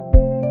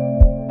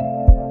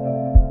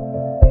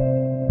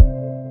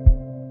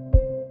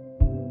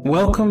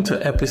Welcome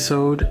to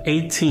episode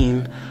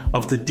 18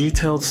 of the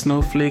Detailed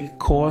Snowflake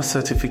Core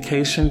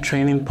Certification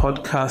Training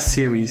Podcast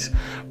series,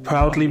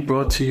 proudly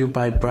brought to you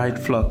by Bright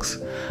Flux.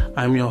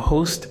 I'm your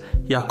host,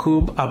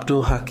 Yaqub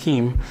Abdul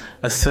Hakim,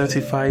 a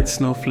certified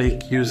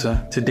Snowflake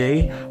user.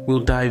 Today, we'll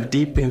dive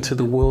deep into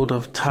the world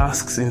of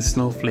tasks in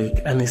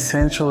Snowflake, an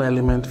essential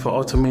element for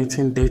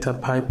automating data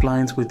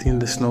pipelines within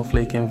the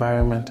Snowflake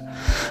environment.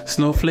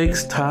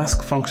 Snowflake's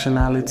task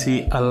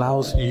functionality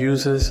allows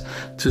users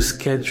to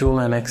schedule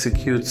and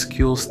execute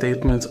skill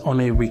statements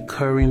on a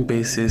recurring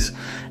basis,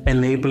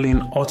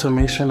 enabling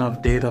automation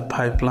of data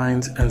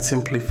pipelines and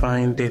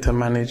simplifying data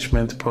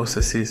management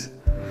processes.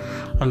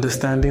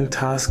 Understanding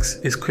tasks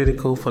is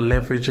critical for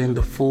leveraging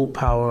the full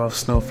power of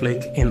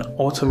Snowflake in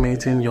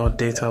automating your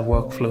data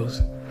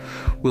workflows.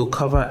 We'll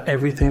cover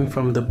everything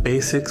from the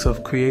basics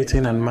of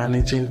creating and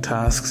managing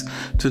tasks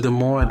to the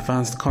more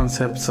advanced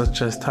concepts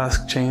such as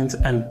task chains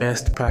and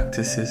best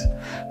practices.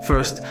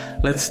 First,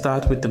 let's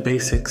start with the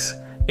basics.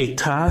 A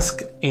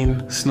task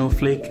in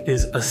Snowflake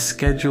is a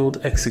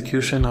scheduled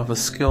execution of a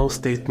skill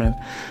statement.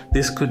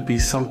 This could be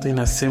something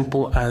as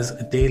simple as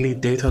a daily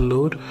data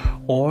load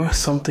or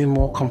something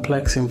more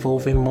complex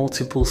involving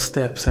multiple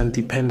steps and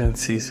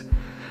dependencies.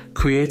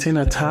 Creating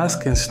a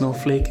task in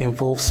Snowflake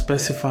involves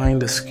specifying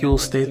the skill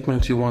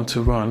statement you want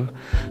to run,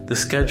 the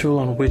schedule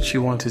on which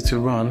you want it to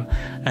run,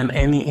 and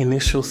any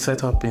initial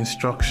setup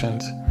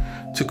instructions.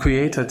 To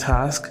create a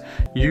task,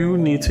 you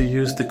need to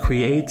use the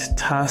create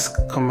task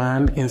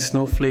command in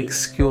Snowflake's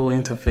skill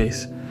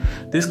interface.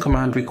 This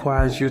command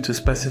requires you to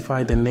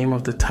specify the name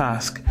of the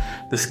task,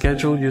 the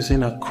schedule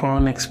using a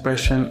cron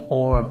expression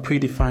or a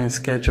predefined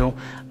schedule,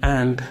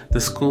 and the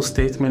skill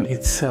statement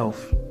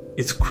itself.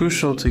 It's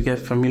crucial to get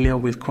familiar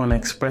with cron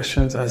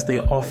expressions as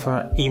they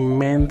offer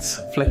immense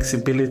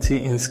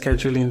flexibility in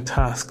scheduling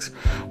tasks.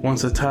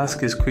 Once a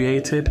task is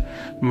created,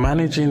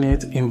 managing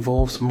it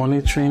involves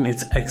monitoring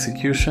its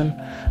execution,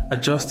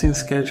 adjusting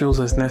schedules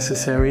as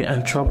necessary,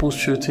 and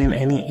troubleshooting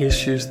any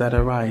issues that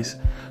arise.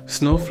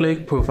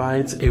 Snowflake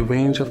provides a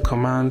range of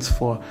commands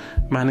for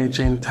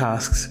managing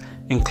tasks,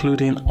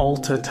 including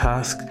alter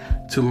task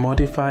to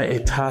modify a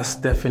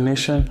task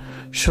definition,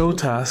 show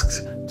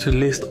tasks to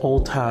list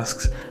all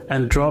tasks,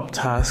 and drop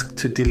task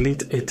to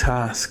delete a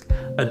task.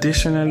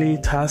 Additionally,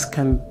 tasks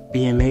can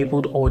be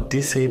enabled or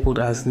disabled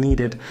as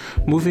needed.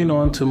 Moving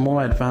on to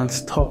more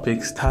advanced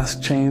topics,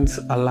 task chains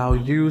allow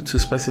you to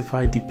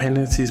specify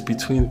dependencies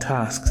between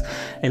tasks,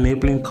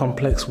 enabling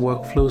complex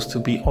workflows to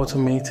be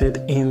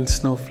automated in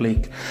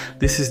Snowflake.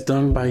 This is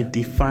done by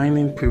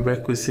defining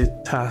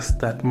prerequisite tasks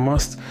that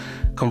must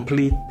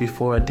complete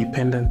before a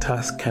dependent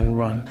task can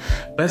run.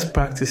 Best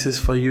practices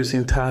for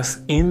using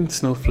tasks in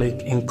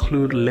Snowflake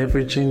include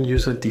leveraging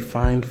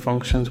user-defined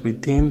functions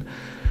within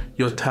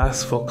your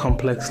tasks for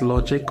complex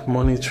logic,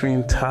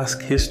 monitoring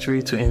task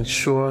history to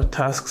ensure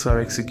tasks are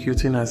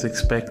executing as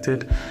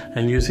expected,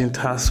 and using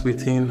tasks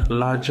within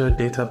larger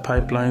data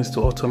pipelines to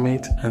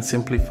automate and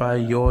simplify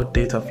your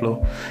data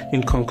flow.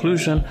 In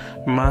conclusion,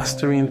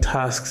 mastering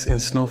tasks in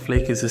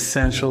Snowflake is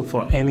essential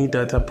for any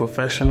data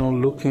professional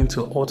looking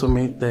to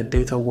automate their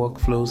data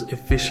workflows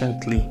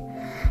efficiently.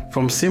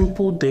 From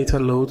simple data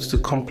loads to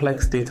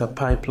complex data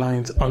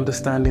pipelines,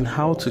 understanding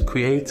how to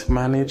create,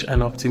 manage,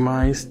 and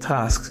optimize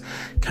tasks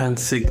can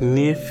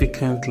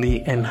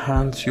significantly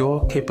enhance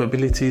your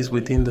capabilities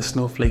within the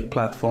Snowflake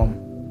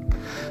platform.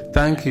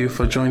 Thank you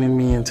for joining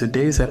me in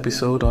today's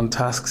episode on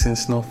tasks in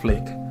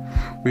Snowflake.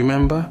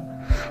 Remember,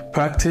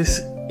 practice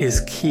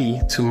is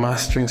key to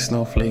mastering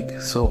Snowflake,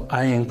 so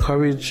I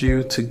encourage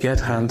you to get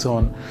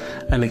hands-on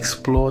and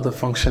explore the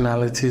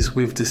functionalities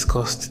we've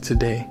discussed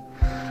today.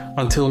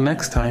 Until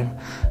next time,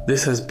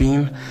 this has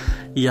been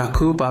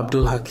Yaqub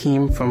Abdul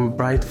Hakim from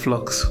Bright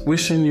Flux,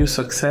 wishing you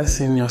success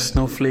in your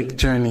Snowflake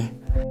journey.